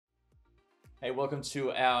Hey, welcome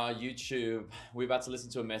to our YouTube. We're about to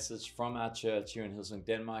listen to a message from our church here in Hillsong,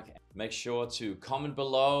 Denmark. Make sure to comment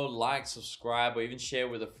below, like, subscribe, or even share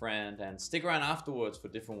with a friend, and stick around afterwards for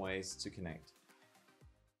different ways to connect.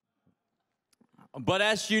 But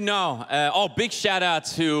as you know, big shout out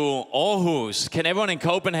to Aarhus. Can everyone in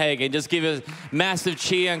Copenhagen just give a massive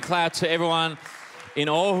cheer and clap to everyone in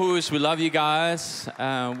Aarhus? We love you guys.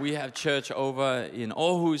 We have church over in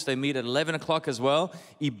Aarhus. They meet at 11 o'clock as well.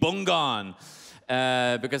 I Bungan.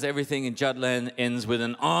 Because everything in Jutland ends with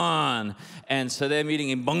an on. And so they're meeting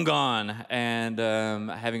in Bungan and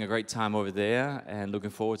having a great time over there and looking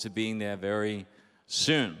forward to being there very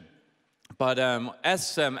soon. But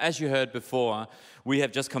as you heard before, we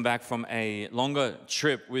have just come back from a longer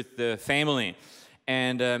trip with the family.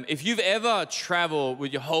 And if you've ever traveled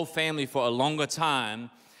with your whole family for a longer time,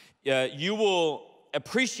 you will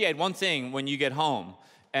appreciate one thing when you get home,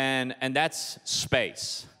 and that's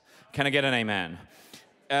space. Can I get an amen?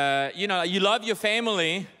 You love your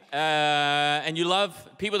family, and you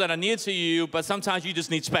love people that are near to you, but sometimes you just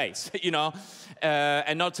need space,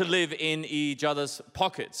 and not to live in each other's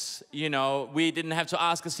pockets. We didn't have to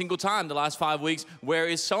ask a single time the last 5 weeks, where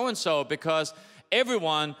is so-and-so? Because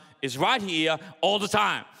everyone is right here all the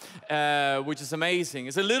time, which is amazing.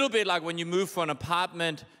 It's a little bit like when you move from an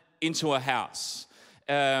apartment into a house.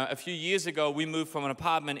 A few years ago, we moved from an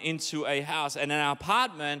apartment into a house, and in our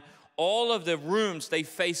apartment, all of the rooms, they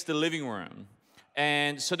faced the living room.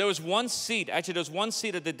 And so there was one seat at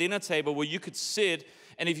the dinner table where you could sit,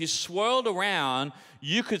 and if you swirled around,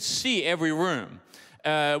 you could see every room,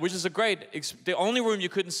 which is the only room you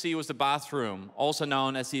couldn't see was the bathroom, also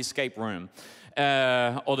known as the escape room,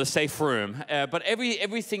 or the safe room, but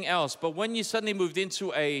everything else. But when you suddenly moved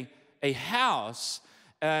into a house,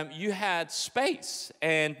 you had space.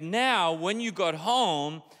 And now when you got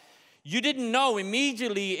home, you didn't know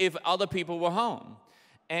immediately if other people were home.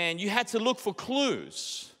 And you had to look for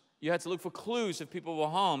clues. You had to look for clues if people were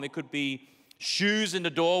home. It could be shoes in the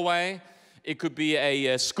doorway. It could be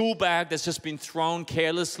a school bag that's just been thrown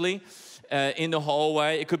carelessly in the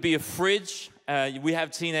hallway. It could be a fridge. We have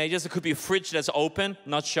teenagers. It could be a fridge that's open,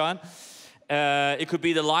 not shut. It could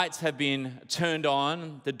be the lights have been turned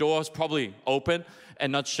on. The door's probably open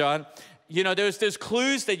and not shut. There's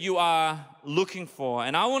clues that you are looking for.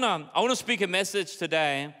 And I wanna speak a message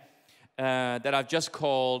today that I've just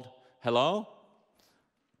called, Hello?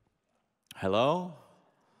 Hello?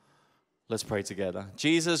 Let's pray together.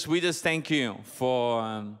 Jesus, we just thank you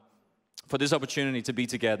for this opportunity to be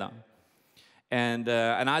together. And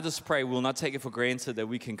I just pray we'll not take it for granted that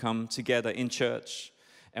we can come together in church.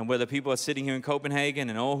 And whether people are sitting here in Copenhagen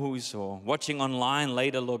and Aarhus or watching online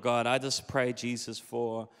later, Lord God, I just pray, Jesus,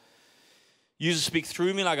 for you to speak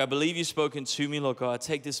through me like I believe you've spoken to me, Lord God.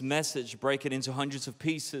 Take this message, break it into hundreds of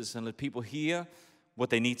pieces, and let people hear what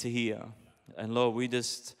they need to hear. And Lord, we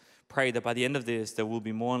just pray that by the end of this, that we'll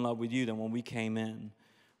be more in love with you than when we came in.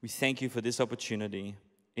 We thank you for this opportunity.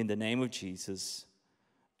 In the name of Jesus,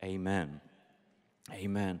 amen.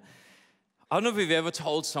 Amen. I don't know if you've ever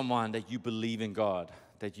told someone that you believe in God,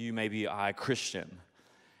 that you maybe are a Christian.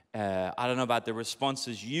 I don't know about the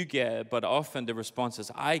responses you get, but often the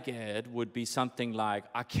responses I get would be something like,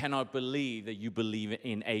 I cannot believe that you believe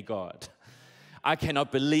in a God. I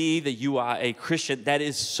cannot believe that you are a Christian. That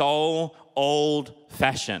is so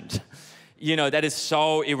old-fashioned. That is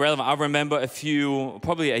so irrelevant. I remember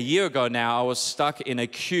probably a year ago now, I was stuck in a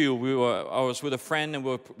queue. I was with a friend and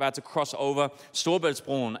we were about to cross over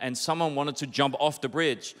Storebæltsbroen, and someone wanted to jump off the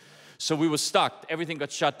bridge. So we were stuck. Everything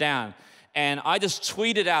got shut down. And I just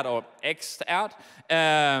tweeted out or X'd out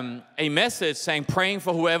a message saying, praying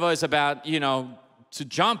for whoever is about, to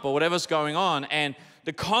jump or whatever's going on. And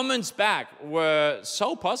the comments back were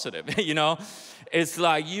so positive, It's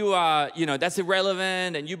like, you are, that's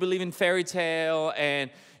irrelevant, and you believe in fairy tale, and,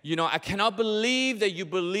 I cannot believe that you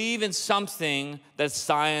believe in something that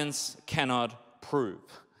science cannot prove.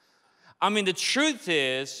 I mean, the truth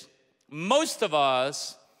is, most of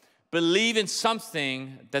us believe in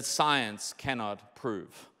something that science cannot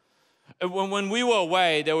prove. When we were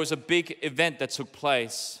away, there was a big event that took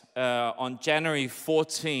place on January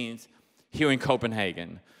 14th here in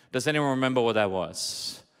Copenhagen. Does anyone remember what that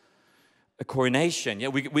was? A coronation. Yeah,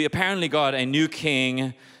 we apparently got a new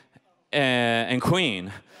king and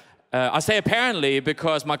queen. I say apparently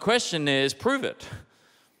because my question is, prove it.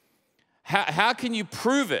 How can you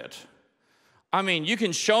prove it? I mean, you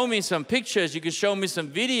can show me some pictures, you can show me some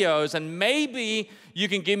videos, and maybe you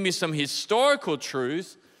can give me some historical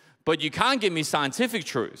truth, but you can't give me scientific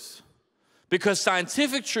truth. Because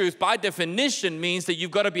scientific truth, by definition, means that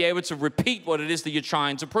you've got to be able to repeat what it is that you're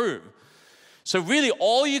trying to prove. So really,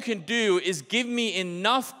 all you can do is give me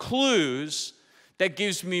enough clues that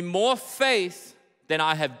gives me more faith than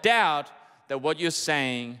I have doubt that what you're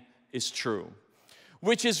saying is true.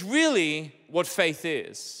 Which is really what faith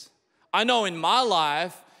is. I know in my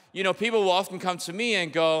life, people will often come to me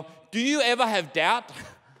and go, do you ever have doubt?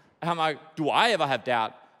 And I'm like, do I ever have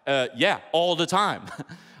doubt? Yeah, all the time.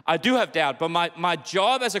 I do have doubt, but my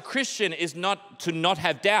job as a Christian is not to not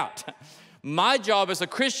have doubt. My job as a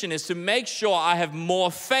Christian is to make sure I have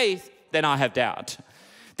more faith than I have doubt.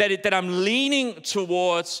 That I'm leaning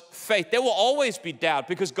towards faith. There will always be doubt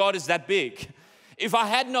because God is that big. If I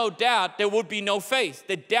had no doubt, there would be no faith.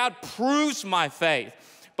 The doubt proves my faith.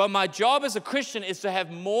 But my job as a Christian is to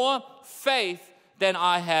have more faith than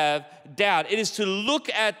I have doubt. It is to look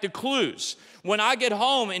at the clues. When I get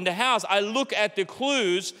home in the house, I look at the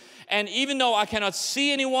clues, and even though I cannot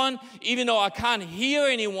see anyone, even though I can't hear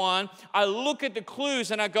anyone, I look at the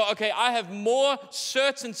clues and I go, okay, I have more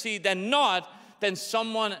certainty than not than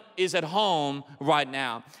someone is at home right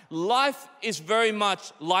now. Life is very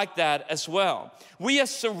much like that as well. We are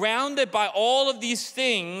surrounded by all of these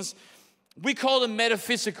things. We call them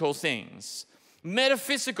metaphysical things.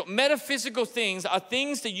 Metaphysical things are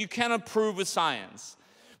things that you cannot prove with science.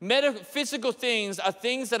 Metaphysical things are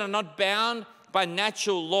things that are not bound by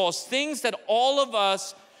natural laws, things that all of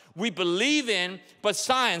us, we believe in, but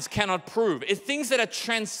science cannot prove. It's things that are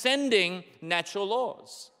transcending natural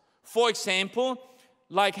laws. For example,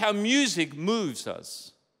 like how music moves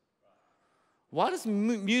us. Why does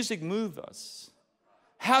music move us?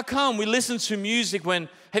 How come we listen to music when...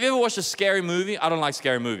 Have you ever watched a scary movie? I don't like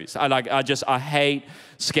scary movies. I hate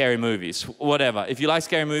scary movies. Whatever. If you like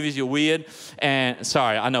scary movies, you're weird. And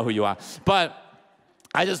sorry, I know who you are. But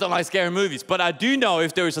I just don't like scary movies. But I do know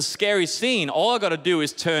if there is a scary scene, all I got to do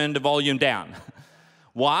is turn the volume down.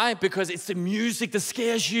 Why? Because it's the music that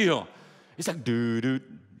scares you. It's like doo-doo,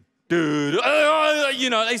 doo-doo.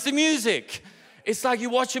 It's the music. It's like you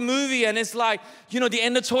watch a movie and it's like, the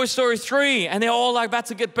end of Toy Story 3 and they're all like about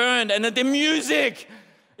to get burned, and then the music,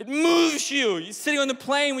 it moves you. You're sitting on the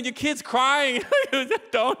plane with your kids crying.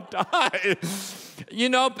 Don't die.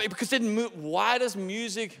 Because why does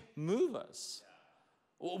music move us?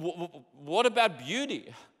 What about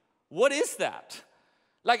beauty? What is that?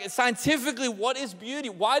 Like scientifically, what is beauty?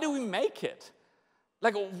 Why do we make it?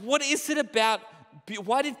 Like, what is it about?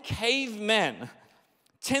 Why did cavemen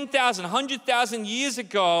 10,000, 100,000 years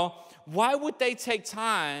ago, why would they take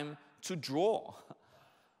time to draw?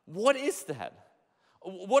 What is that?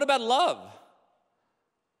 What about love?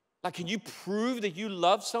 Like, can you prove that you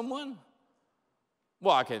love someone?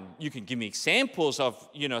 Well, you can give me examples of,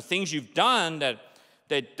 things you've done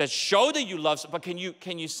that show that you love someone, but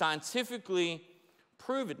can you scientifically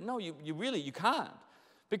prove it? No, you can't.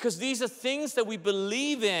 Because these are things that we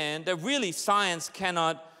believe in that really science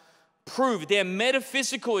cannot prove. They're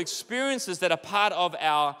metaphysical experiences that are part of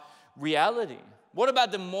our reality. What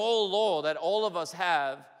about the moral law that all of us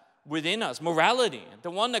have within us? Morality, the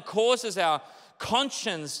one that causes our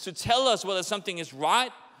conscience to tell us whether something is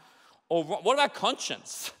right or wrong. What about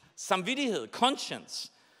conscience? Samvittighed, conscience.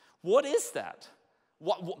 What is that?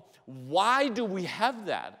 Why do we have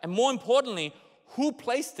that? And more importantly, who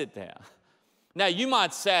placed it there? Now, you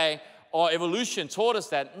might say, evolution taught us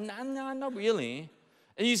that. No, not really.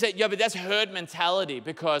 And you say, yeah, but that's herd mentality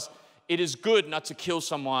because it is good not to kill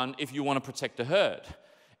someone if you want to protect the herd.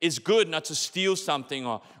 It's good not to steal something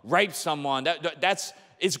or rape someone.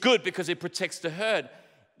 It's good because it protects the herd.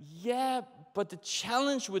 Yeah, but the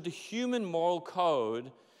challenge with the human moral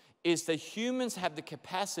code is that humans have the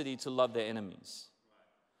capacity to love their enemies.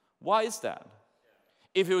 Why is that?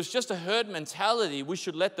 If it was just a herd mentality, we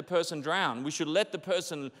should let the person drown. We should let the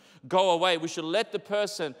person go away. We should let the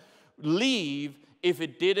person leave if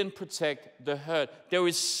it didn't protect the herd. There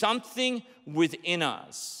is something within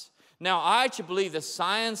us. Now, I actually believe that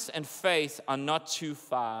science and faith are not too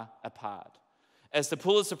far apart. As the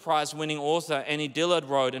Pulitzer Prize winning author Annie Dillard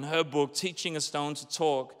wrote in her book, Teaching a Stone to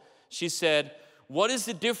Talk, she said, what is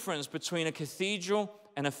the difference between a cathedral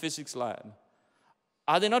and a physics lab?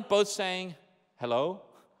 Are they not both saying, hello?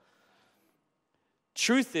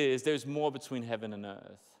 Truth is, there's more between heaven and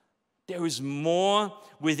earth. There is more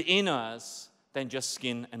within us than just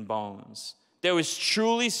skin and bones. There is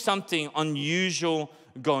truly something unusual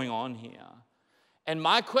going on here. And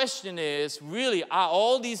my question is, really, are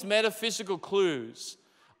all these metaphysical clues,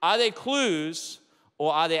 are they clues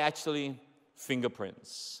or are they actually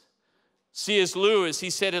fingerprints? C.S. Lewis, he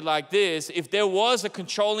said it like this: if there was a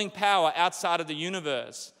controlling power outside of the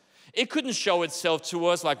universe, it couldn't show itself to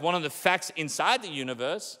us like one of the facts inside the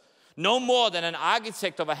universe. No more than an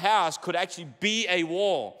architect of a house could actually be a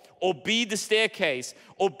wall, or be the staircase,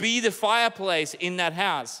 or be the fireplace in that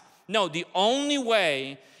house. No, the only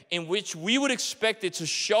way in which we would expect it to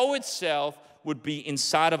show itself would be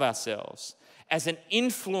inside of ourselves, as an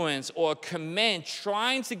influence or a command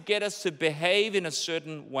trying to get us to behave in a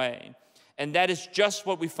certain way. And that is just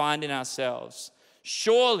what we find in ourselves.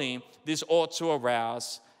 Surely this ought to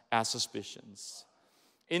arouse our suspicions.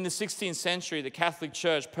 In the 16th century, the Catholic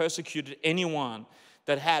Church persecuted anyone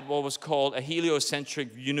that had what was called a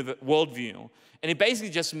heliocentric worldview. And it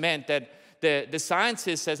basically just meant that the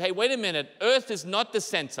scientist says, hey, wait a minute, Earth is not the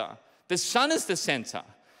center. The sun is the center.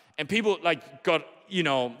 And people got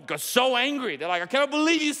so angry. They're like, I cannot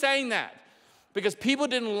believe you're saying that. Because people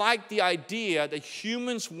didn't like the idea that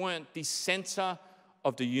humans weren't the center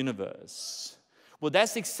of the universe. Well,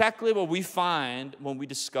 that's exactly what we find when we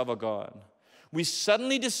discover God. We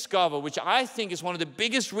suddenly discover, which I think is one of the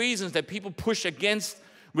biggest reasons that people push against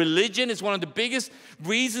religion, is one of the biggest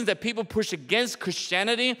reasons that people push against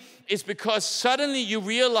Christianity, is because suddenly you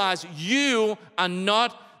realize you are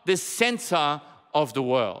not the center of the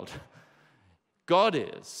world. God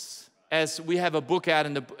is. As we have a book out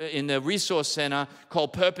in the Resource Center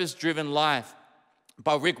called Purpose Driven Life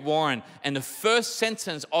by Rick Warren. And the first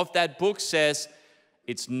sentence of that book says,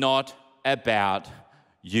 it's not about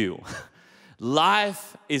you.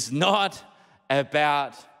 Life is not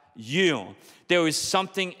about you. There is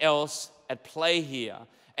something else at play here.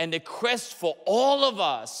 And the quest for all of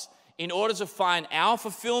us in order to find our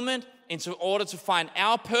fulfillment, in order to find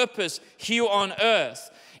our purpose here on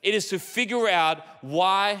earth, it is to figure out,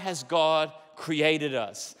 why has God created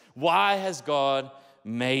us? Why has God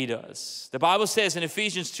made us? The Bible says in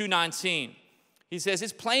Ephesians 2:19, he says,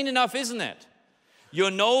 it's plain enough, isn't it? You're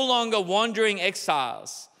no longer wandering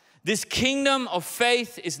exiles. This kingdom of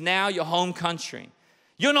faith is now your home country.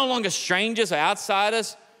 You're no longer strangers or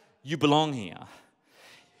outsiders. You belong here.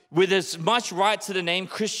 With as much right to the name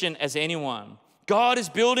Christian as anyone. God is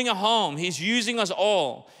building a home. He's using us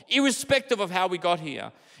all, irrespective of how we got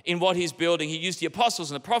here. In what he's building, he used the apostles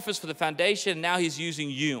and the prophets for the foundation, and now he's using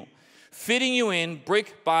you, fitting you in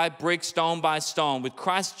brick by brick, stone by stone, with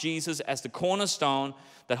Christ Jesus as the cornerstone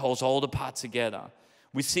that holds all the parts together.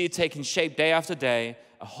 We see it taking shape day after day,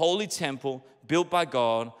 a holy temple built by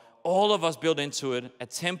God, all of us built into it, a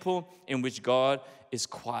temple in which God is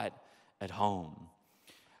quite at home.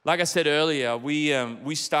 Like I said earlier,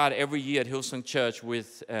 we start every year at Hillsong Church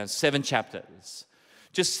with 7 chapters.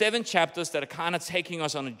 Just 7 chapters that are kind of taking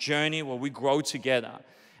us on a journey where we grow together.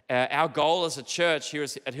 Our goal as a church here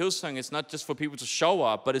at Hillsong is not just for people to show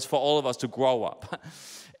up, but it's for all of us to grow up.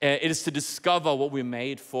 It is to discover what we're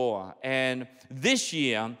made for. And this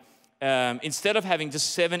year, instead of having just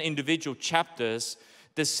 7 individual chapters,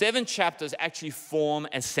 the 7 chapters actually form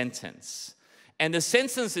a sentence. And the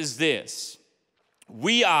sentence is this: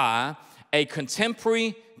 we are a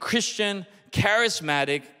contemporary Christian,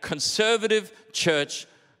 charismatic, conservative church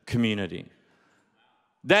community.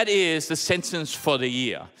 That is the sentence for the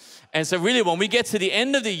year. And so really, when we get to the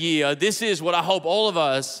end of the year, this is what I hope all of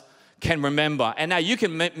us can remember. And now you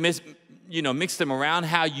can mix them around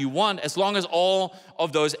how you want, as long as all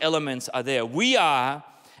of those elements are there. We are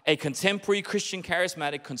a contemporary Christian,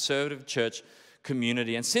 charismatic, conservative church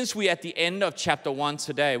community. And since we're at the end of chapter 1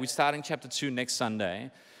 today, we're starting chapter 2 next Sunday,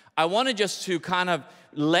 I wanted just to kind of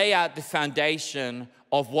lay out the foundation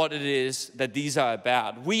of what it is that these are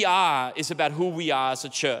about. We are is about who we are as a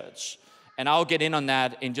church. And I'll get in on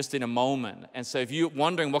that in a moment. And so if you're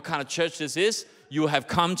wondering what kind of church this is, you have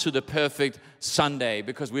come to the perfect Sunday,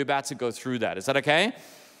 because we're about to go through that. Is that okay?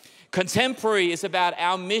 Contemporary is about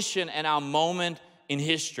our mission and our moment in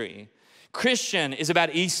history. Christian is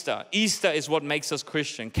about Easter. Easter is what makes us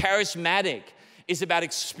Christian. Charismatic is about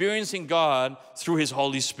experiencing God through His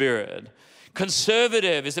Holy Spirit.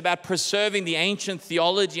 Conservative is about preserving the ancient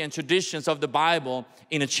theology and traditions of the Bible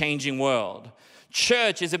in a changing world.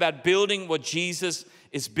 Church is about building what Jesus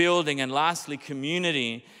is building. And lastly,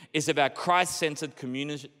 community is about Christ-centered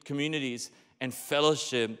communities and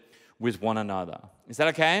fellowship with one another. Is that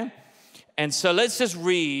okay? And so let's just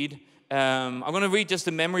read. I'm going to read just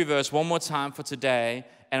the memory verse one more time for today.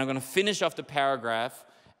 And I'm going to finish off the paragraph.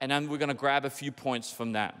 And then we're going to grab a few points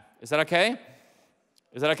from that. Is that okay?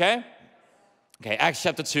 Is that okay? Okay, Acts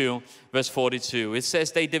chapter 2, verse 42. It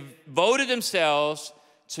says, they devoted themselves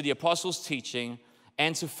to the apostles' teaching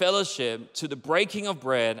and to fellowship, to the breaking of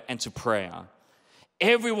bread and to prayer.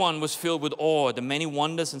 Everyone was filled with awe at the many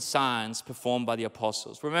wonders and signs performed by the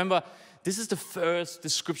apostles. Remember, this is the first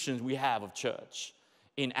description we have of church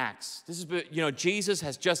in Acts. This is, Jesus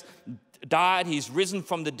has just died. He's risen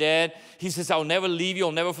from the dead. He says, I'll never leave you.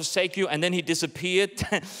 I'll never forsake you. And then he disappeared.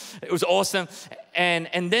 It was awesome. And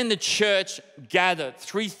then the church gathered.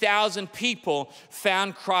 3,000 people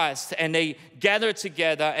found Christ, and they gathered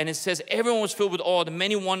together. And it says everyone was filled with awe. The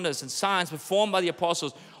many wonders and signs performed by the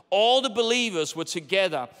apostles. All the believers were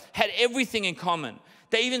together, had everything in common.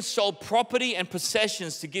 They even sold property and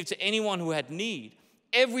possessions to give to anyone who had need.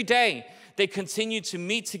 Every day, they continued to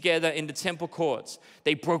meet together in the temple courts.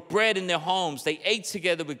 They broke bread in their homes. They ate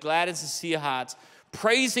together with glad and sincere hearts,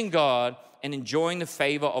 praising God and enjoying the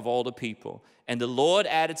favor of all the people. And the Lord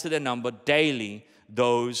added to their number daily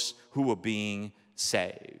those who were being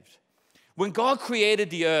saved. When God created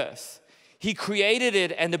the earth, He created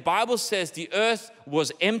it, and the Bible says the earth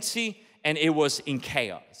was empty and it was in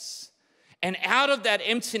chaos. And out of that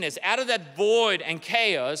emptiness, out of that void and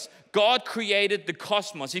chaos, God created the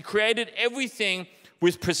cosmos. He created everything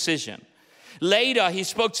with precision. Later, He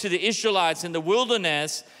spoke to the Israelites in the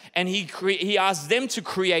wilderness, and He asked them to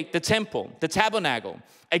create the temple, the tabernacle.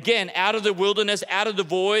 Again, out of the wilderness, out of the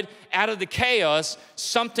void, out of the chaos,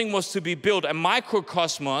 something was to be built. A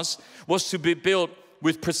microcosmos was to be built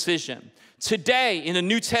with precision. Today, in the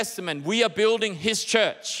New Testament, we are building His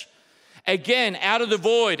church. Again, out of the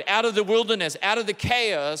void, out of the wilderness, out of the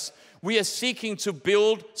chaos, we are seeking to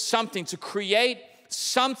build something, to create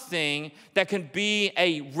something that can be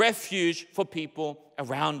a refuge for people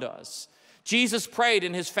around us. Jesus prayed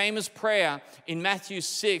in His famous prayer in Matthew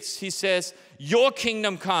 6. He says, your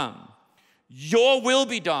kingdom come, your will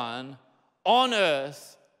be done on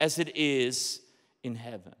earth as it is in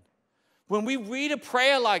heaven. When we read a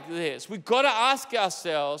prayer like this, we've got to ask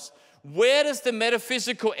ourselves, where does the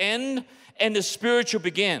metaphysical end and the spiritual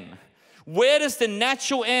begin? Where does the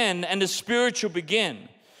natural end and the spiritual begin?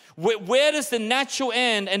 Where does the natural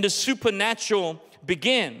end and the supernatural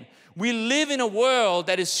begin? We live in a world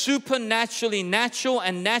that is supernaturally natural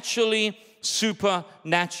and naturally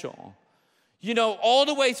supernatural. You know, all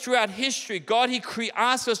the way throughout history, God, He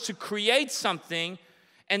asks us to create something,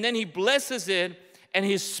 and then He blesses it, and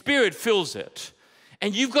His Spirit fills it.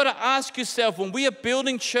 And you've got to ask yourself, when we are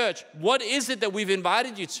building church, what is it that we've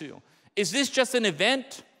invited you to? Is this just an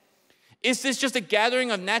event? Is this just a gathering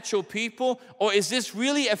of natural people? Or is this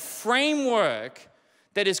really a framework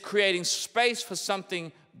that is creating space for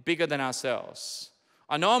something bigger than ourselves?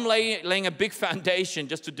 I know I'm laying a big foundation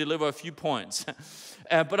just to deliver a few points.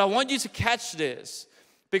 But I want you to catch this,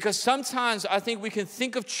 because sometimes I think we can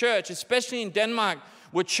think of church, especially in Denmark,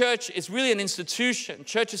 where church is really an institution.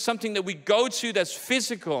 Church is something that we go to that's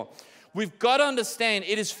physical. We've got to understand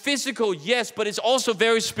it is physical, yes, but it's also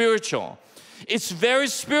very spiritual. It's very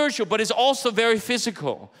spiritual, but it's also very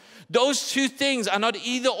physical. Those two things are not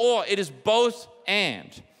either or, it is both and.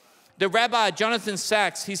 The rabbi Jonathan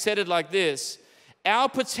Sachs, he said it like this: our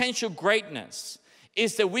potential greatness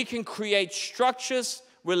is that we can create structures,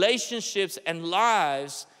 relationships, and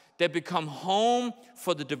lives that become home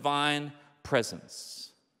for the divine presence.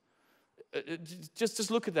 Just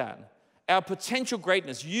look at that. Our potential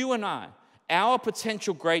greatness, you and I, our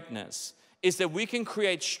potential greatness is that we can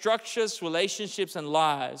create structures, relationships, and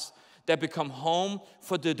lives that become home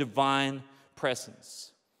for the divine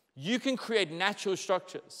presence. You can create natural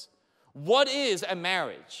structures. What is a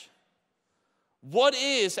marriage? What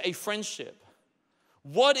is a friendship?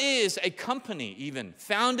 What is a company even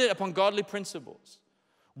founded upon godly principles?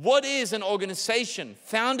 What is an organization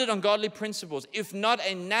founded on godly principles, if not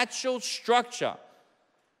a natural structure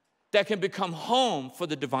that can become home for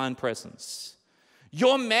the divine presence?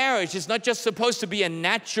 Your marriage is not just supposed to be a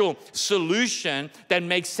natural solution that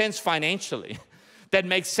makes sense financially. That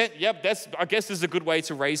makes sense, yep, I guess this is a good way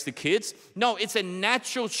to raise the kids. No, it's a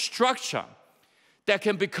natural structure that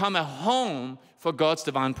can become a home for God's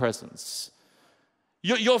divine presence.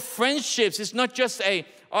 Your friendships is not just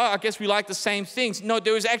I guess we like the same things. No,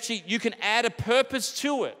 there is actually, you can add a purpose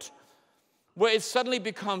to it where it suddenly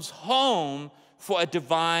becomes home for a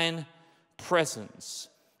divine presence.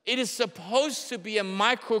 It is supposed to be a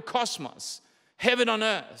microcosmos, heaven on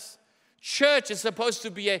earth. Church is supposed to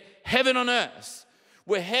be a heaven on earth,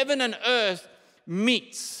 where heaven and earth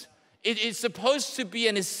meets. It is supposed to be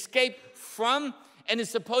an escape from, and it's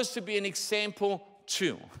supposed to be an example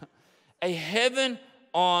to. A heaven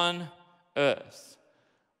on earth.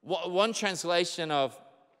 One translation of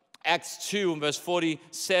Acts 2 verse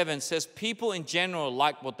 47 says, people in general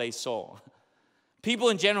like what they saw. People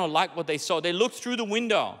in general like what they saw. They looked through the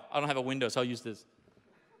window. I don't have a window, so I'll use this.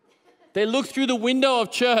 They look through the window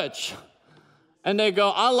of church and they go,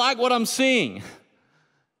 I like what I'm seeing.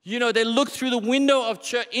 You know, they look through the window of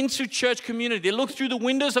church into church community. They look through the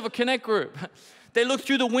windows of a connect group. They look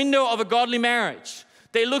through the window of a godly marriage.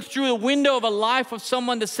 They looked through the window of a life of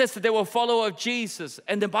someone that says that they were a follower of Jesus.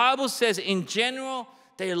 And the Bible says in general,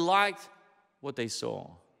 they liked what they saw.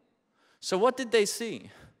 So what did they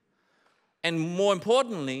see? And more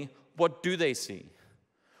importantly, what do they see?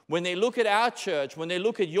 When they look at our church, when they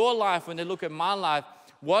look at your life, when they look at my life,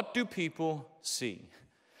 what do people see?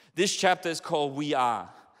 This chapter is called We Are.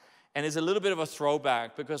 And it's a little bit of a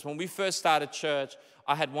throwback because when we first started church,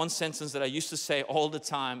 I had one sentence that I used to say all the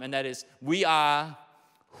time, and that is, we are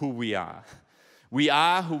who we are. We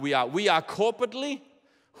are who we are. We are corporately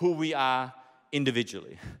who we are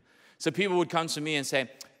individually. So people would come to me and say,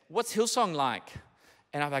 what's Hillsong like?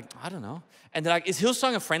 And I'm like, I don't know. And they're like, is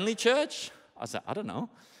Hillsong a friendly church? I said, I don't know.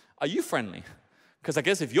 Are you friendly? Because I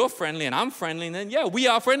guess if you're friendly and I'm friendly, then yeah, we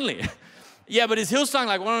are friendly. Yeah, but is Hillsong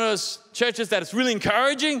like one of those churches that is really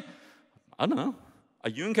encouraging? I don't know. Are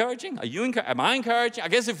you encouraging? Am I encouraging? I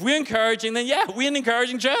guess if we're encouraging, then yeah, we're an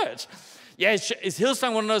encouraging church. Yeah, is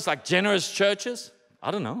Hillsong one of those like generous churches?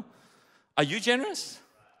 I don't know. Are you generous?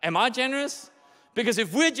 Am I generous? Because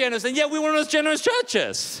if we're generous, then yeah, we're one of those generous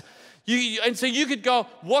churches. And so you could go,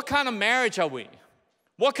 what kind of marriage are we?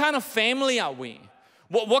 What kind of family are we?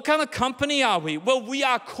 What kind of company are we? Well, we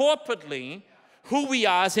are corporately who we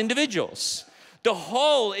are as individuals. The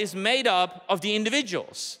whole is made up of the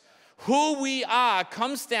individuals. Who we are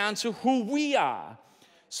comes down to who we are.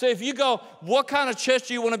 So if you go, what kind of church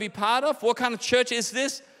do you want to be part of? What kind of church is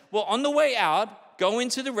this? Well, on the way out, go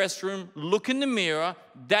into the restroom, look in the mirror.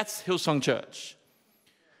 That's Hillsong Church.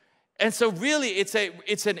 And so really, it's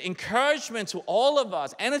an encouragement to all of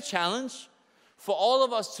us and a challenge for all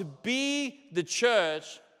of us to be the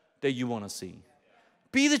church that you want to see.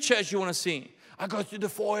 Be the church you want to see. I go through the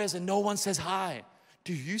foyers and no one says hi.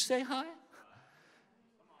 Do you say hi?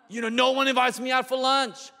 No one invites me out for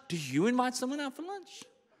lunch. Do you invite someone out for lunch?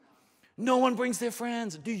 No one brings their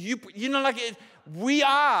friends. Do you? We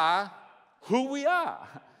are who we are.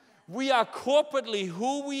 We are corporately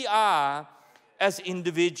who we are as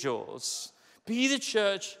individuals. Be the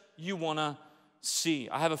church you want to see.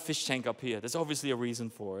 I have a fish tank up here. There's obviously a reason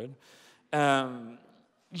for it.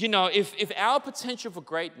 If our potential for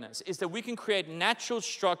greatness is that we can create natural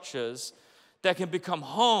structures that can become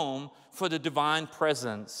home for the divine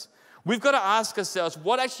presence, we've got to ask ourselves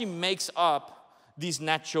what actually makes up these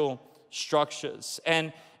natural structures.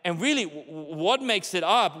 And really, what makes it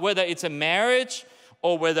up, whether it's a marriage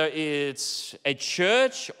or whether it's a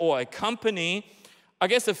church or a company, I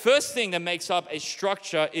guess the first thing that makes up a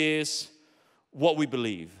structure is what we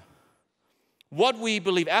believe. What we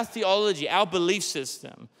believe, our theology, our belief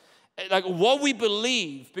system. Like what we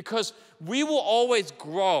believe, because we will always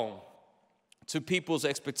grow to people's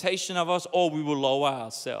expectation of us, or we will lower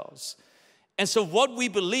ourselves. And so what we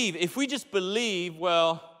believe, if we just believe,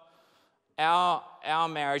 well, our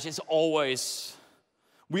marriage is always,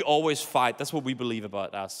 we always fight. That's what we believe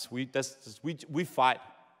about us. We fight.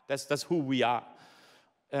 That's who we are.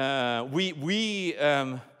 We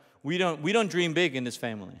don't dream big in this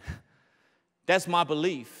family. That's my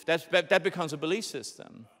belief. That becomes a belief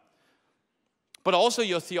system. But also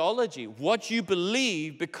your theology. What you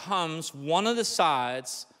believe becomes one of the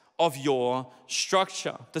sides of your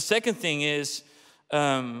structure. The second thing is,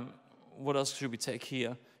 what else should we take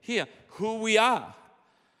here? Here, who we are.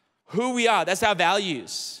 Who we are, that's our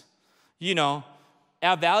values.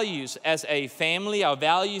 Our values as a family, our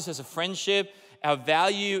values as a friendship, our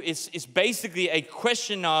value is basically a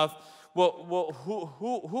question of, well,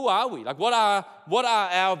 who are we? Like, what are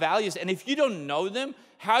our values? And if you don't know them,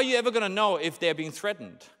 how are you ever going to know if they're being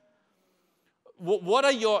threatened? What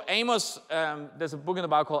are your Amos? There's a book in the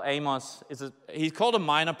Bible called Amos. He's called a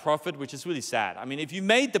minor prophet, which is really sad. I mean, if you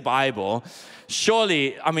made the Bible,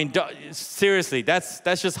 surely, seriously, that's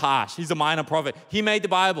just harsh. He's a minor prophet. He made the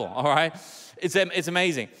Bible, all right? It's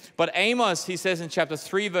amazing. But Amos, he says in chapter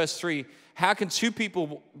 3, verse 3, how can two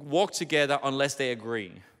people walk together unless they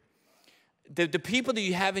agree? The people that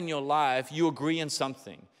you have in your life, you agree on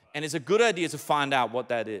something. And it's a good idea to find out what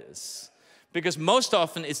that is. Because most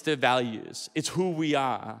often it's the values. It's who we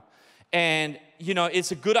are. And,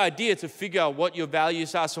 it's a good idea to figure out what your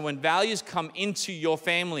values are. So when values come into your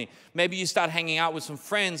family, maybe you start hanging out with some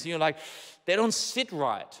friends and you're like, they don't sit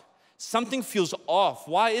right. Something feels off.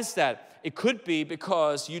 Why is that? It could be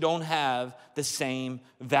because you don't have the same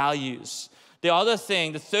values.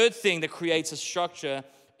 The third thing that creates a structure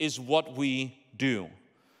is what we do.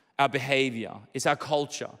 Our behavior. It's our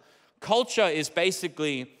culture. Culture is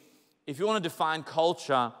basically, if you want to define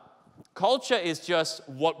culture, culture is just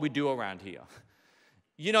what we do around here.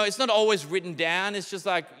 It's not always written down. It's just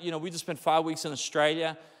like, we just spent 5 weeks in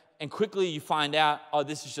Australia, And quickly you find out, oh,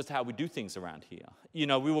 this is just how we do things around here. You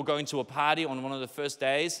know, we were going to a party on one of the first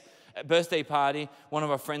days, a birthday party, one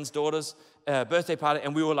of our friend's daughters' birthday party,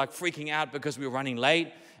 and we were like freaking out because we were running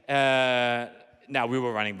late. Now, we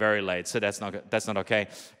were running very late, so that's not okay.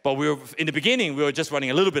 But in the beginning, we were just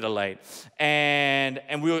running a little bit late. And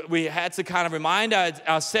we had to kind of remind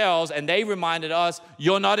ourselves, and they reminded us,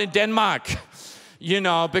 you're not in Denmark. You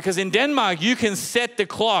know, because in Denmark, you can set the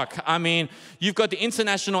clock. I mean, you've got the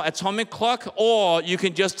international atomic clock, or you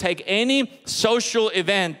can just take any social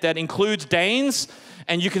event that includes Danes,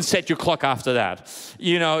 and you can set your clock after that.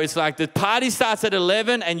 You know, it's like the party starts at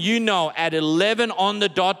 11, and you know at 11 on the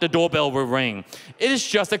dot, the doorbell will ring. It is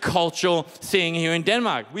just a cultural thing here in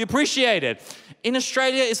Denmark. We appreciate it. In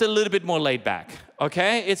Australia, it's a little bit more laid back,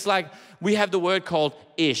 okay? It's like we have the word called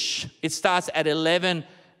ish. It starts at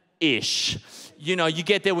 11-ish. You know, you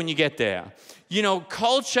get there when you get there. You know,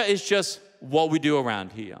 culture is just what we do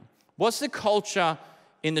around here. What's the culture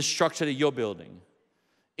in the structure that you're building?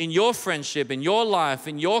 In your friendship, in your life,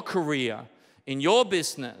 in your career, in your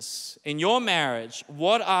business, in your marriage,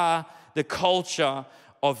 what are the culture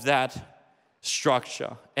of that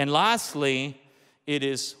structure? And lastly, it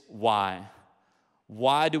is why.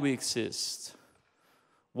 Why do we exist?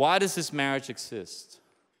 Why does this marriage exist?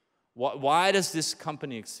 Why does this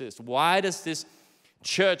company exist? Why does this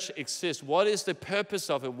church exist? What is the purpose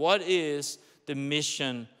of it? What is the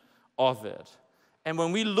mission of it? And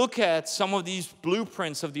when we look at some of these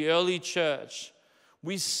blueprints of the early church,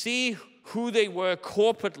 we see who they were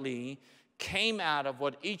corporately came out of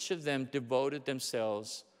what each of them devoted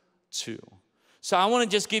themselves to. So I want to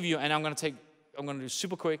just give you, and I'm going to do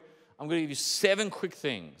super quick, I'm going to give you 7 quick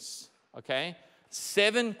things, okay?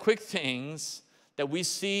 7 quick things that we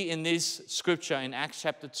see in this scripture in Acts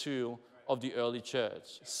chapter 2 of the early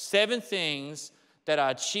church. 7 things that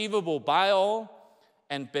are achievable by all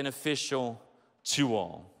and beneficial to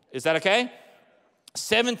all. Is that okay?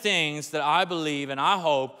 7 things that I believe and I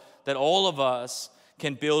hope that all of us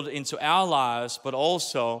can build into our lives, but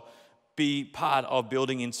also be part of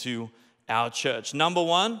building into our church. Number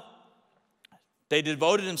 1, they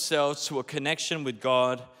devoted themselves to a connection with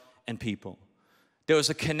God and people. There was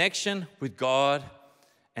a connection with God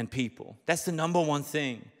and people. That's the number 1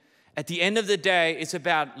 thing. At the end of the day, it's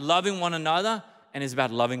about loving one another and it's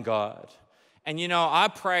about loving God. And you know, I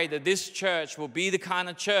pray that this church will be the kind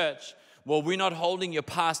of church where we're not holding your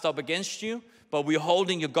past up against you, but we're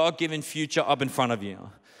holding your God-given future up in front of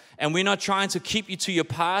you. And we're not trying to keep you to your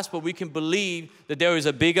past, but we can believe that there is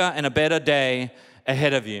a bigger and a better day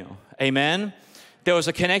ahead of you. Amen? There was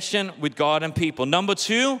a connection with God and people. Number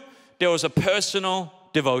 2, there was a personal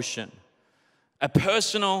devotion. A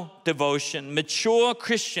personal devotion. Mature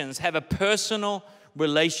Christians have a personal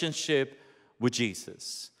relationship with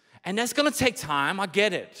Jesus. And that's going to take time, I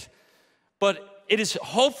get it. But it is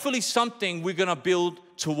hopefully something we're going to build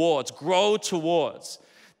towards, grow towards.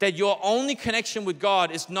 That your only connection with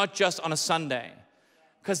God is not just on a Sunday.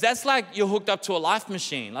 Because that's like you're hooked up to a life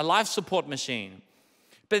machine, a life support machine.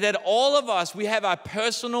 But that all of us, we have our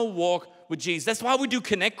personal walk with Jesus. That's why we do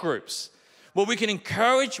connect groups, where we can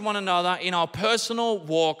encourage one another in our personal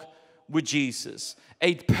walk with Jesus.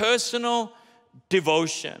 A personal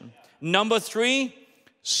devotion. Number 3,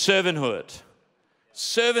 servanthood.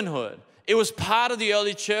 Servanthood. It was part of the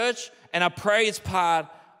early church, and I pray it's part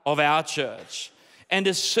of our church. And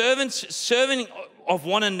the serving of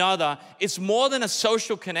one another is more than a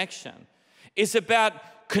social connection. It's about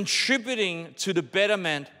contributing to the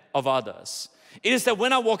betterment of others. It is that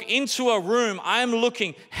when I walk into a room, I am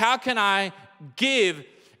looking, how can I give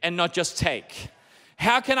and not just take?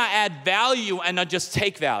 How can I add value and not just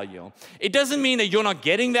take value? It doesn't mean that you're not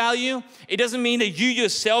getting value. It doesn't mean that you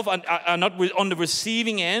yourself are not on the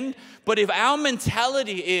receiving end. But if our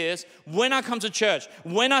mentality is, when I come to church,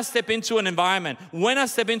 when I step into an environment, when I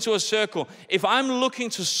step into a circle, if I'm looking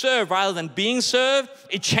to serve rather than being served,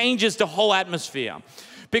 it changes the whole atmosphere.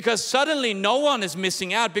 Because suddenly no one is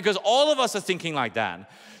missing out, because all of us are thinking like that.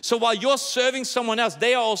 So while you're serving someone else,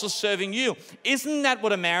 they are also serving you. Isn't that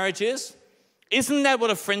what a marriage is? Isn't that what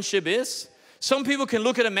a friendship is? Some people can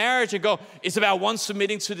look at a marriage and go, it's about one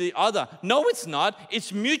submitting to the other. No, it's not.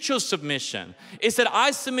 It's mutual submission. It's that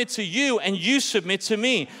I submit to you and you submit to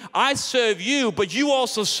me. I serve you, but you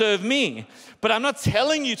also serve me. But I'm not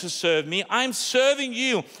telling you to serve me. I'm serving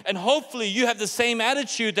you. And hopefully you have the same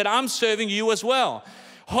attitude that I'm serving you as well.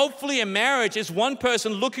 Hopefully a marriage is one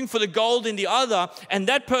person looking for the gold in the other, and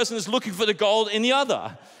that person is looking for the gold in the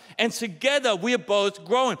other. And together we are both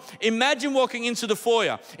growing. Imagine walking into the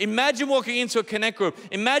foyer. Imagine walking into a connect group.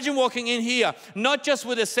 Imagine walking in here, not just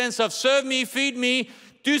with a sense of serve me, feed me,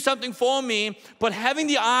 do something for me, but having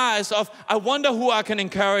the eyes of, I wonder who I can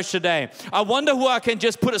encourage today. I wonder who I can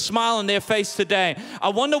just put a smile on their face today. I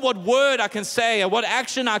wonder what word I can say or what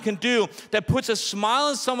action I can do that puts a smile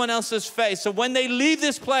on someone else's face. So when they leave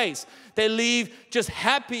this place, they leave just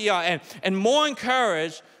happier and more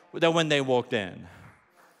encouraged than when they walked in.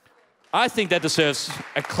 I think that deserves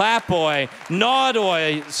a clap or a nod or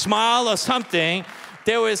a smile or something.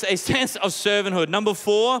 There was a sense of servanthood. Number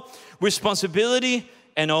 4, responsibility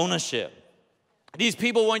and ownership. These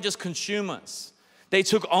people weren't just consumers. They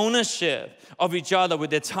took ownership of each other with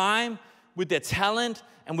their time, with their talent,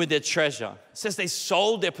 and with their treasure. It says they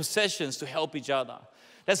sold their possessions to help each other.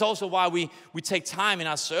 That's also why we take time in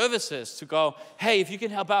our services to go, hey, if you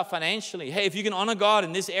can help out financially, hey, if you can honor God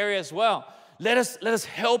in this area as well, let us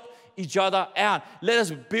help each other out. Let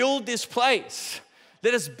us build this place.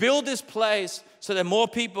 Let us build this place so that more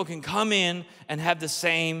people can come in and have the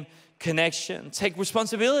same connection. Take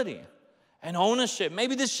responsibility and ownership.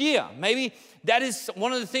 Maybe this year, maybe that is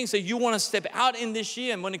one of the things that you want to step out in this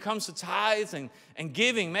year. And when it comes to tithes and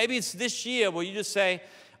giving, maybe it's this year where you just say,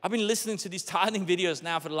 I've been listening to these tithing videos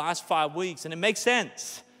now for the last 5 weeks, and it makes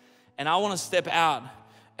sense. And I want to step out,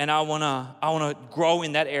 and I want to grow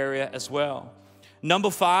in that area as well. Number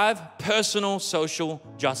 5, personal social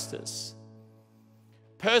justice.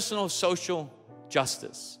 Personal social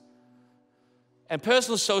justice. And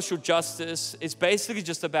personal social justice is basically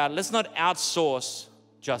just about, let's not outsource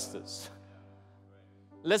justice.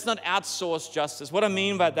 Let's not outsource justice. What I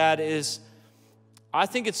mean by that is, I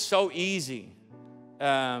think it's so easy.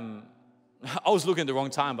 I was looking at the wrong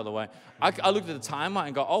time, by the way. I looked at the timer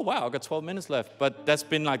and go, oh, wow, I've got 12 minutes left. But that's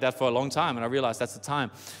been like that for a long time, and I realized that's the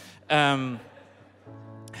time.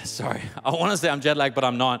 Sorry, I want to say I'm jet lagged, but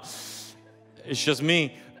I'm not. It's just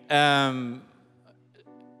me.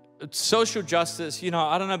 Social justice,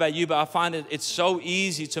 I don't know about you, but I find it's so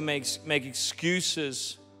easy to make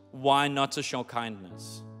excuses why not to show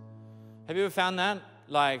kindness. Have you ever found that?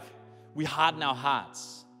 Like, we harden our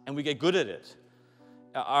hearts and we get good at it.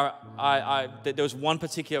 There was one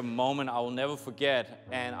particular moment I will never forget,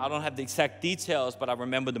 and I don't have the exact details, but I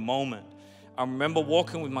remember the moment. I remember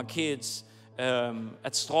walking with my kids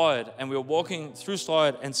at Strøget, and we were walking through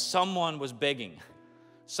Strøget, and someone was begging.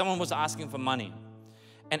 Someone was asking for money.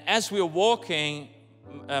 And as we were walking,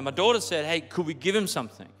 my daughter said, hey, could we give him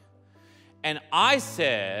something? And I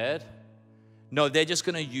said, no, they're just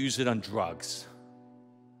going to use it on drugs.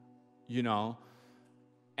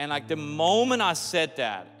 And like the moment I said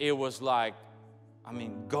that, it was like,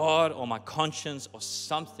 God or my conscience or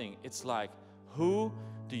something. It's like, who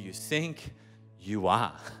do you think you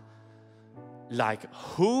are? Like,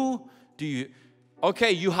 who do you...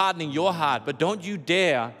 Okay, you hardening your heart, but don't you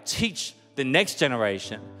dare teach the next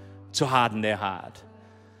generation to harden their heart.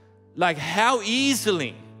 Like, how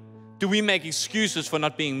easily do we make excuses for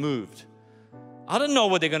not being moved? I don't know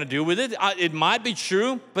what they're going to do with it. It might be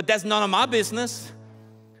true, but that's none of my business.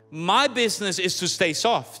 My business is to stay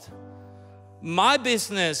soft. My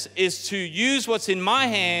business is to use what's in my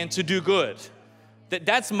hand to do good.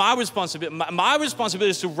 That's my responsibility. My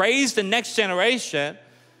responsibility is to raise the next generation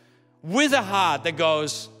with a heart that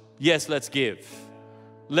goes, yes, let's give.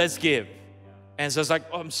 Let's give. And so it's like,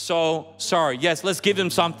 oh, I'm so sorry. Yes, let's give them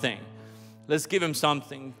something. Let's give them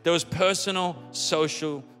something. There was personal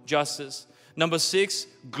social justice. Number 6,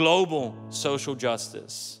 global social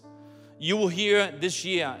justice. You will hear this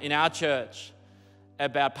year in our church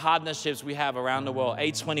about partnerships we have around the world.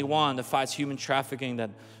 821 that fights human trafficking that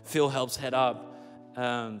Phil helps head up.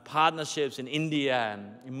 Partnerships in India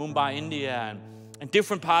and in Mumbai, India, and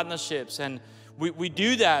different partnerships. And we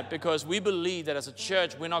do that because we believe that as a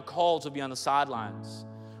church, we're not called to be on the sidelines.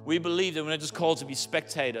 We believe that we're not just called to be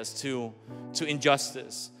spectators to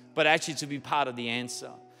injustice, but actually to be part of the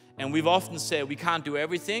answer. And we've often said we can't do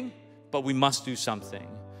everything, but we must do something.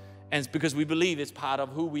 And it's because we believe it's part of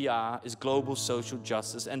who we are, is global social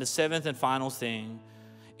justice. And the 7th and final thing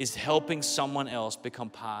is helping someone else become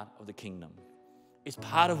part of the kingdom. It's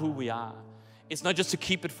part of who we are. It's not just to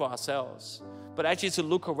keep it for ourselves, but actually to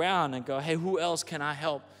look around and go, hey, who else can I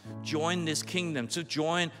help join this kingdom, to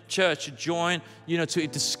join church, to join, to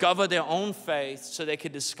discover their own faith so they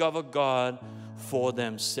can discover God for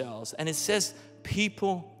themselves. And it says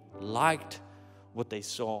people liked what they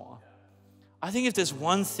saw. I think if there's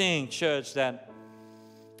one thing, church, that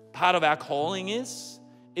part of our calling is,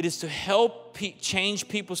 it is to help change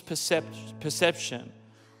people's perception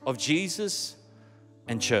of Jesus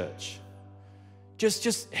and church.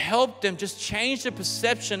 Just help them, just change the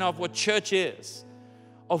perception of what church is,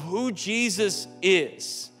 of who Jesus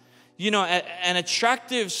is. An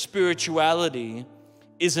attractive spirituality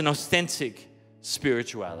is an authentic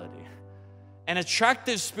spirituality. An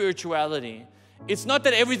attractive spirituality. It's not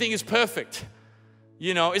that everything is perfect.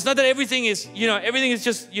 It's not that everything is, everything is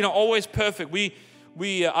just, always perfect.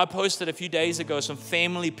 I posted a few days ago some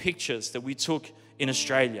family pictures that we took in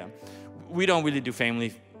Australia. We don't really do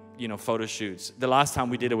family, photo shoots. The last time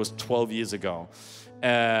we did it was 12 years ago.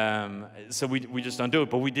 So we just don't do it.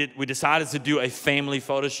 But we decided to do a family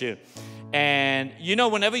photo shoot. And,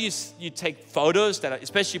 whenever you take photos that are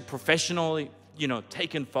especially professionally,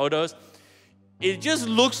 taken photos, it just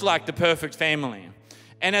looks like the perfect family.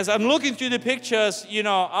 And as I'm looking through the pictures,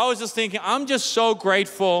 I was just thinking, I'm just so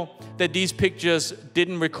grateful that these pictures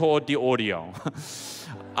didn't record the audio.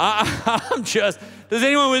 Does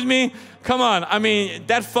anyone with me? Come on. I mean,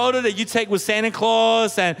 that photo that you take with Santa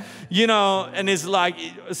Claus and it's like,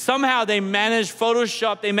 somehow they managed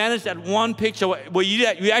Photoshop, they managed that one picture where you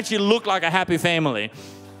actually look like a happy family.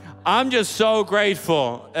 I'm just so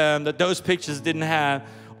grateful that those pictures didn't have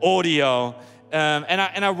audio. And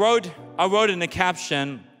I wrote in the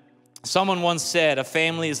caption, someone once said, a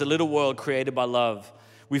family is a little world created by love.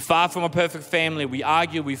 We far from a perfect family. We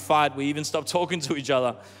argue, we fight, we even stop talking to each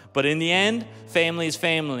other. But in the end, family is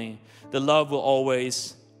family. The love will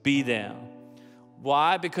always be there.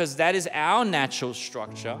 Why? Because that is our natural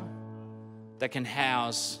structure that can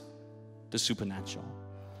house the supernatural.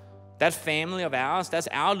 That family of ours, that's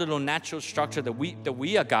our little natural structure that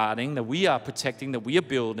we are guarding, that we are protecting, that we are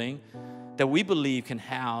building, that we believe can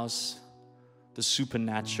house the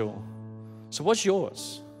supernatural. So what's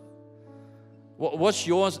yours? What's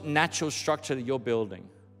your natural structure that you're building?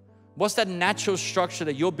 What's that natural structure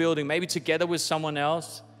that you're building, maybe together with someone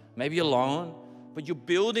else, maybe alone, but you're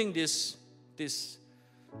building this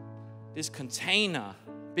container,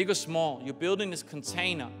 big or small, you're building this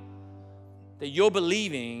container that you're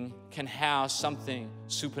believing can house something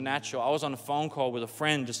supernatural. I was on a phone call with a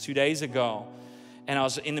friend just 2 days ago, and I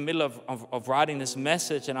was in the middle of writing this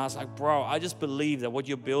message, and I was like, bro, I just believe that what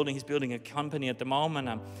you're building, he's building a company at the moment.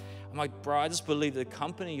 I'm like, bro, I just believe the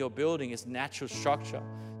company you're building is natural structure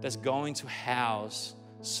that's going to house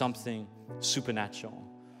something supernatural.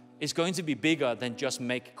 It's going to be bigger than just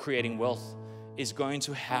creating wealth. It's going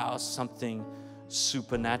to house something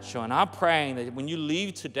supernatural. And I'm praying that when you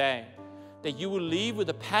leave today, that you will leave with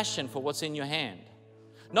a passion for what's in your hand.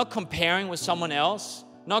 Not comparing with someone else,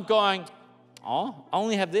 not going, oh, I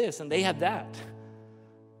only have this and they have that.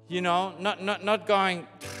 Not going,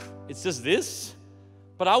 it's just this,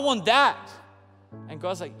 but I want that. And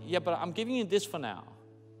God's like, yeah, but I'm giving you this for now.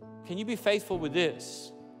 Can you be faithful with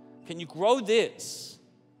this? Can you grow this?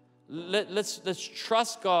 Let's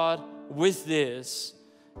trust God with this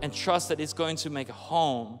and trust that it's going to make a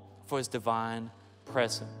home for His divine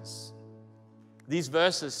presence. These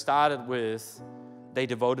verses started with, they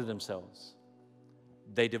devoted themselves.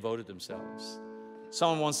 They devoted themselves.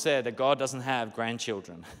 Someone once said that God doesn't have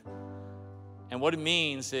grandchildren. And what it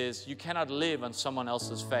means is you cannot live on someone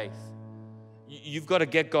else's faith. You've got to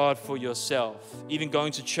get God for yourself. Even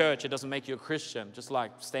going to church, it doesn't make you a Christian. Just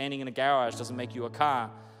like standing in a garage doesn't make you a car.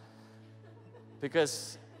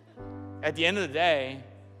 Because at the end of the day,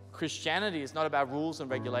 Christianity is not about rules and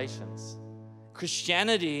regulations.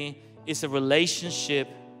 Christianity is a relationship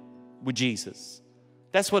with Jesus.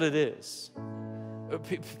 That's what it is.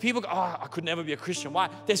 People go, oh, I could never be a Christian. Why?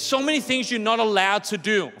 There's so many things you're not allowed to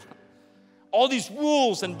do. All these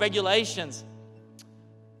rules and regulations.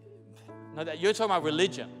 No, you're talking about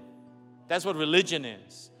religion. That's what religion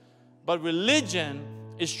is. But religion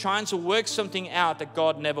is trying to work something out that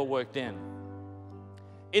God never worked in.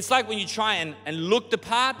 It's like when you try and look the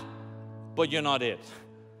part, but you're not it.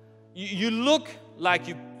 You look like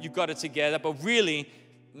you got it together, but really,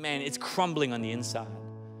 man, it's crumbling on the inside.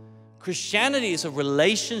 Christianity is a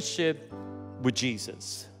relationship with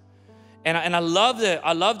Jesus. And I love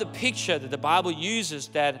the picture that the Bible uses,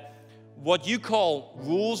 that what you call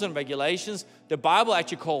rules and regulations, the Bible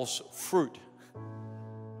actually calls fruit.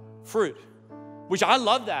 Fruit. Which I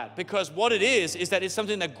love that, because what it is that it's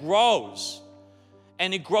something that grows.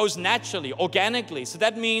 And it grows naturally, organically. So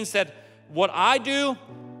that means that what I do,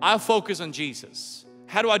 I focus on Jesus.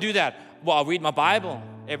 How do I do that? Well, I read my Bible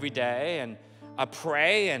every day, and I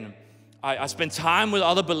pray, and I spend time with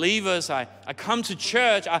other believers. I come to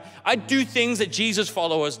church. I do things that Jesus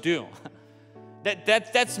followers do.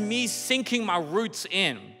 That's me sinking my roots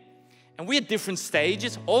in. And we're at different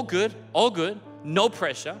stages. All good, no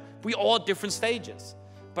pressure. We all at different stages.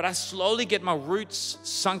 But I slowly get my roots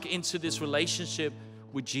sunk into this relationship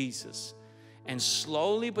with Jesus. And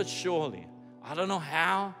slowly but surely, I don't know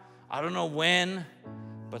how, I don't know when,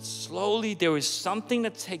 but slowly there is something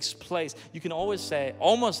that takes place. You can almost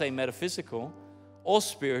say metaphysical, or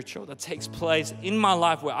spiritual that takes place in my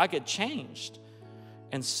life where I get changed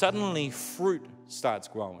and suddenly fruit starts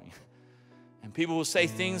growing. And people will say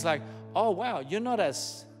things like, oh, wow, you're not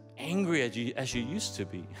as angry as you used to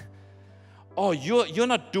be. Oh, you're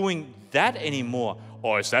not doing that anymore.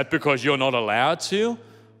 Or is that because you're not allowed to?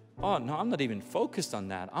 Oh, no, I'm not even focused on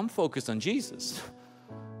that. I'm focused on Jesus.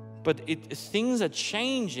 But things are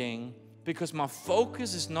changing because my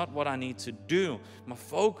focus is not what I need to do. My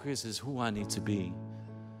focus is who I need to be.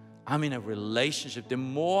 I'm in a relationship. The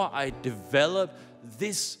more I develop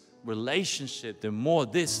this relationship, the more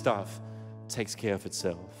this stuff takes care of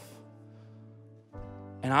itself.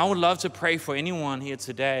 And I would love to pray for anyone here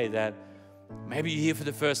today that maybe you're here for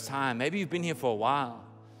the first time. Maybe you've been here for a while,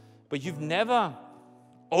 but you've never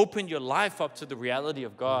opened your life up to the reality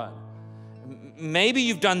of God. Maybe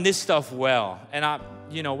you've done this stuff well, and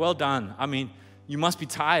well done. I mean, you must be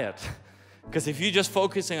tired, because if you're just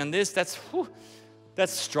focusing on this, that's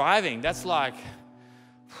striving. That's like,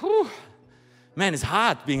 man, it's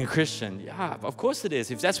hard being a Christian. Yeah, of course it is,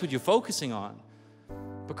 if that's what you're focusing on.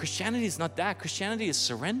 But Christianity is not that. Christianity is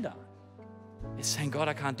surrender. It's saying, God,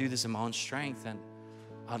 I can't do this in my own strength, and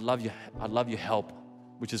I'd love your help,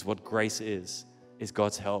 which is what grace is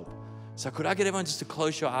God's help. So could I get everyone just to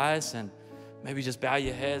close your eyes and maybe just bow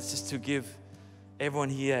your heads, just to give everyone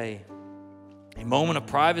here a moment of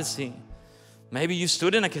privacy. Maybe you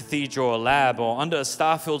stood in a cathedral or lab or under a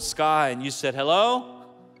star-filled sky and you said, hello?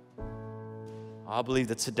 I believe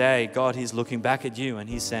that today, God, He's looking back at you and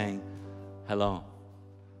He's saying, hello.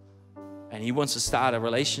 And He wants to start a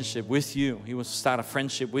relationship with you. He wants to start a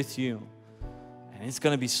friendship with you. And it's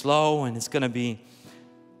going to be slow and it's going to be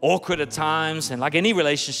awkward at times, and like any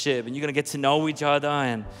relationship, and you're going to get to know each other,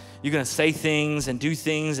 and you're going to say things and do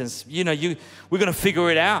things, and we're going to figure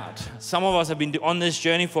it out. Some of us have been on this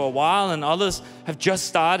journey for a while, and others have just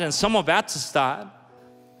started, and some are about to start.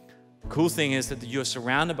 The cool thing is that you're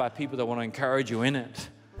surrounded by people that want to encourage you in it.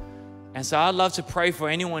 And so I'd love to pray for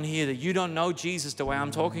anyone here that you don't know Jesus the way I'm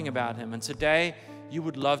talking about Him, and today you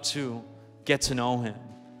would love to get to know Him,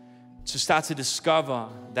 to start to discover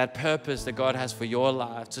that purpose that God has for your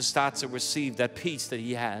life, to start to receive that peace that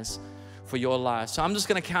He has for your life. So I'm just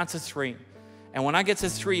going to count to 3. And when I get to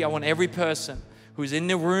 3, I want every person who's in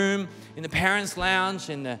the room, in the parents' lounge,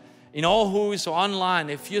 in all who's online,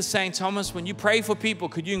 if you're saying, Thomas, when you pray for people,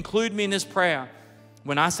 could you include me in this prayer?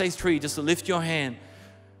 When I say 3, just to lift your hand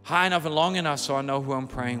high enough and long enough so I know who I'm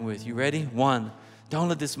praying with. You ready? 1, don't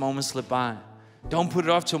let this moment slip by. Don't put it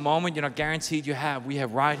off to a moment you're not guaranteed you have. We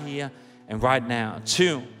have right here and right now.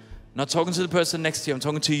 2, not talking to the person next to you, I'm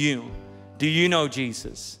talking to you. Do you know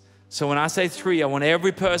Jesus? So when I say 3, I want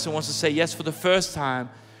every person who wants to say yes for the first time,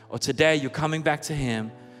 or today you're coming back to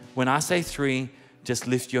Him. When I say 3, just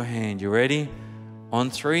lift your hand. You ready? On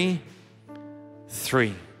 3,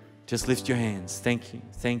 3. Just lift your hands. Thank you,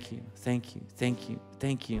 thank you, thank you, thank you,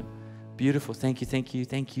 thank you. Beautiful, thank you, thank you,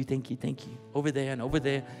 thank you, thank you, thank you. Over there and over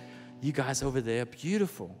there. You guys over there,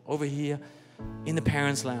 beautiful. Over here in the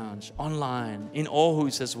parents' lounge, online, in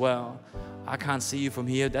Aarhus as well. I can't see you from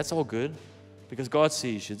here. That's all good because God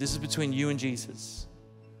sees you. This is between you and Jesus.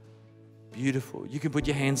 Beautiful. You can put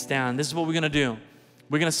your hands down. This is what we're going to do.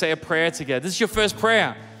 We're going to say a prayer together. This is your first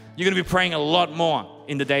prayer. You're going to be praying a lot more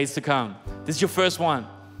in the days to come. This is your first one.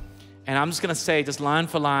 And I'm just going to say just line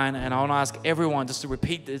for line, and I want to ask everyone just to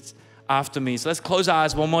repeat this after me. So let's close our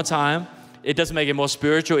eyes one more time. It doesn't make it more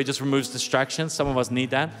spiritual. It just removes distractions. Some of us need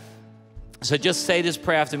that. So just say this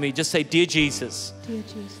prayer after me. Just say, Dear Jesus. Dear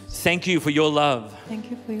Jesus. Thank you for your love. Thank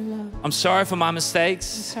you for your love. I'm sorry for my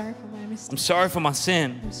mistakes. I'm sorry for my mistakes. I'm sorry for my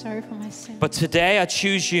sin. I'm sorry for my sin. But today I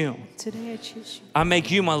choose you. Today I choose you. I make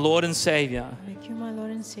you my Lord and Savior. I make you my Lord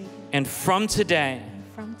and Savior. And from today,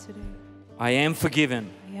 I am forgiven.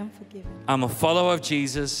 I am forgiven. I'm a follower of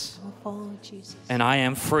Jesus. I'm a follower of Jesus. And I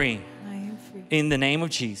am free. I am free. In the name of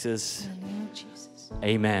Jesus. In the name of Jesus.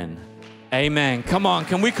 Amen. Amen. Come on,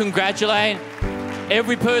 can we congratulate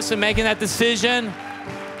every person making that decision?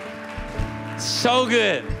 So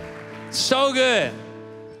good. So good.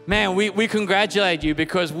 Man, we congratulate you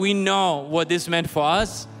because we know what this meant for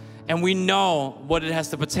us and we know what it has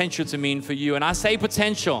the potential to mean for you. And I say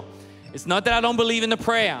potential. It's not that I don't believe in the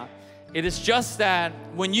prayer. It is just that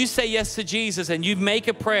when you say yes to Jesus and you make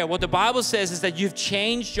a prayer, what the Bible says is that you've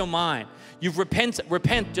changed your mind. You've repented.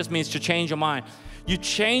 Repent just means to change your mind. You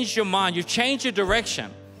changed your mind. You've changed your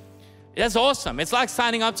direction. That's awesome. It's like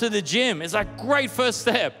signing up to the gym. It's like great first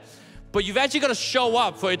step. But you've actually got to show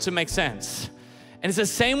up for it to make sense. And it's the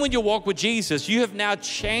same when you walk with Jesus. You have now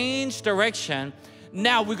changed direction.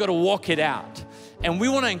 Now we've got to walk it out. And we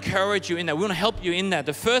want to encourage you in that. We want to help you in that.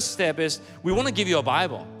 The first step is we want to give you a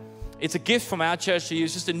Bible. It's a gift from our church to you.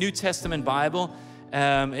 It's just a New Testament Bible.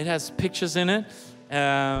 It has pictures in it.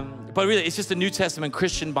 But really, it's just a New Testament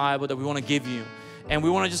Christian Bible that we want to give you. And we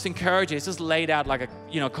want to just encourage you. It's just laid out like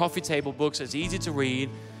a coffee table book, so it's easy to read.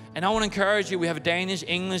 And I want to encourage you. We have Danish,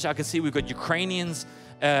 English. I can see we've got Ukrainians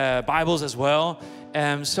Bibles as well.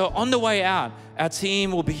 So on the way out, our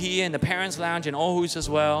team will be here in the Parents Lounge in Aarhus as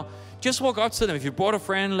well. Just walk up to them. If you brought a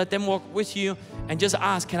friend, let them walk with you and just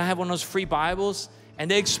ask, can I have one of those free Bibles? And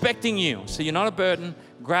they're expecting you. So you're not a burden.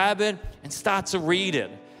 Grab it and start to read it.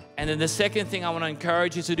 And then the second thing I want to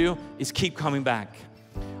encourage you to do is keep coming back.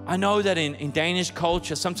 I know that in Danish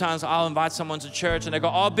culture, sometimes I'll invite someone to church and they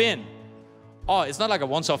go, oh, Ben. Oh, it's not like a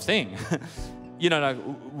once-off thing. Like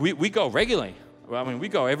we go regularly. I mean, we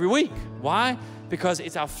go every week. Why? Because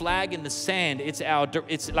it's our flag in the sand. It's us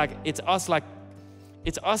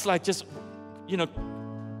just,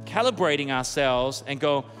 calibrating ourselves and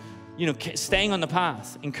go, staying on the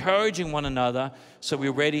path, encouraging one another so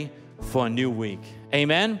we're ready for a new week.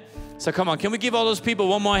 Amen? So come on, can we give all those people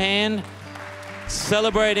one more hand?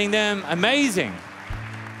 Celebrating them. Amazing.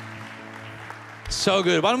 So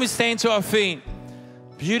good. Why don't we stand to our feet?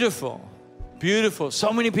 Beautiful. Beautiful.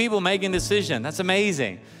 So many people making a decision. That's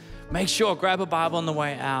amazing. Make sure, grab a Bible on the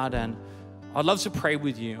way out, and I'd love to pray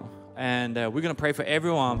with you. And we're going to pray for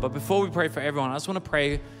everyone. But before we pray for everyone, I just want to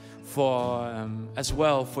pray for, as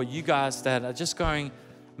well, for you guys that are just going,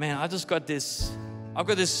 man, I've got this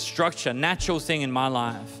structure, natural thing in my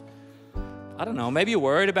life. I don't know, maybe you're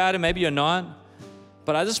worried about it, maybe you're not.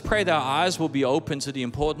 But I just pray that our eyes will be open to the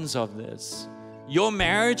importance of this. Your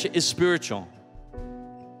marriage is spiritual.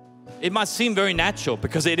 It might seem very natural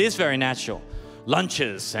because it is very natural.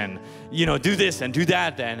 Lunches and, do this and do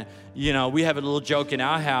that. And, we have a little joke in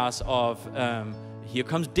our house of, here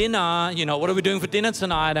comes dinner. What are we doing for dinner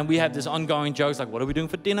tonight? And we have this ongoing jokes like, what are we doing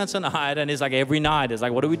for dinner tonight? And it's like every night, it's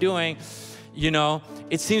like, what are we doing?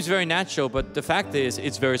 It seems very natural, but the fact is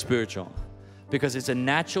it's very spiritual because it's a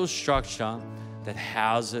natural structure that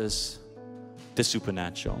houses the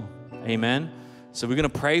supernatural. Amen? So we're going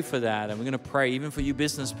to pray for that, and we're going to pray even for you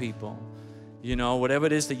business people. Whatever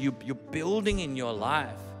it is that you're building in your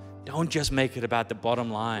life, don't just make it about the bottom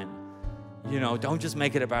line. Don't just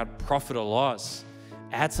make it about profit or loss.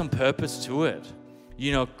 Add some purpose to it.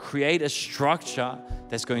 Create a structure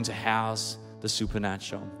that's going to house the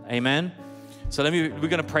supernatural. Amen? So we're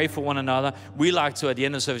going to pray for one another. We like to, at the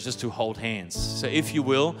end of the service, just to hold hands. So if you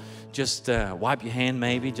will, just wipe your hand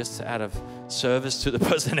maybe, just out of service to the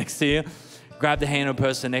person next to you. Grab the hand of the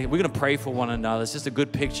person next. We're going to pray for one another. It's just a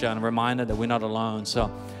good picture and a reminder that we're not alone. So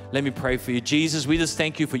let me pray for you. Jesus, we just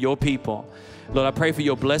thank you for your people. Lord, I pray for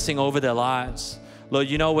your blessing over their lives. Lord,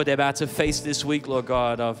 you know what they're about to face this week, Lord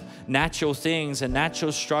God, of natural things and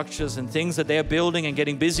natural structures and things that they're building and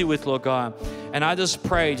getting busy with, Lord God. And I just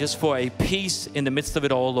pray just for a peace in the midst of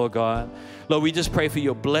it all, Lord God. Lord, we just pray for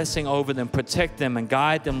your blessing over them, protect them and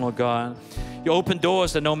guide them, Lord God. You open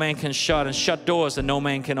doors that no man can shut and shut doors that no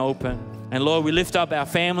man can open. And Lord, we lift up our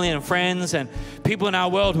family and friends and people in our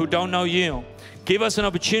world who don't know you. Give us an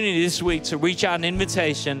opportunity this week to reach out an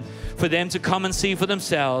invitation for them to come and see for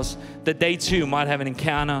themselves that they too might have an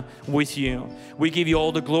encounter with you. We give you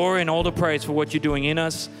all the glory and all the praise for what you're doing in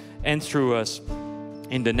us and through us.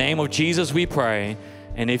 In the name of Jesus we pray.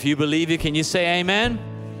 And if you believe it, can you say amen?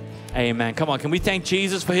 Amen. Come on, can we thank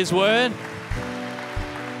Jesus for his word?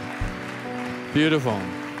 Beautiful.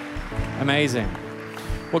 Amazing.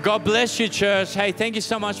 Well, God bless you, church. Hey, thank you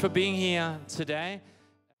so much for being here today.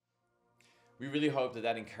 We really hope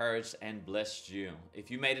that encouraged and blessed you. If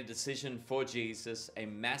you made a decision for Jesus, a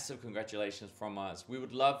massive congratulations from us. We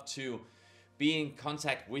would love to be in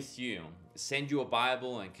contact with you, send you a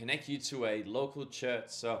Bible and connect you to a local church.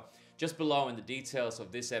 So just below in the details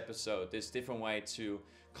of this episode, there's different way to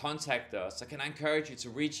contact us. So can I encourage you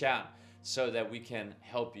to reach out so that we can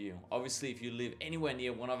help you? Obviously, if you live anywhere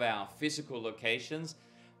near one of our physical locations,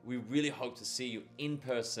 we really hope to see you in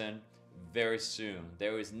person very soon.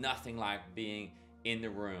 There is nothing like being in the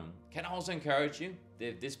room. Can I also encourage you,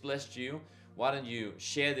 if this blessed you, why don't you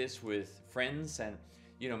share this with friends and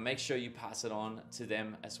make sure you pass it on to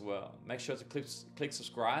them as well. Make sure to click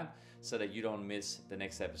subscribe so that you don't miss the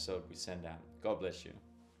next episode we send out. God bless you.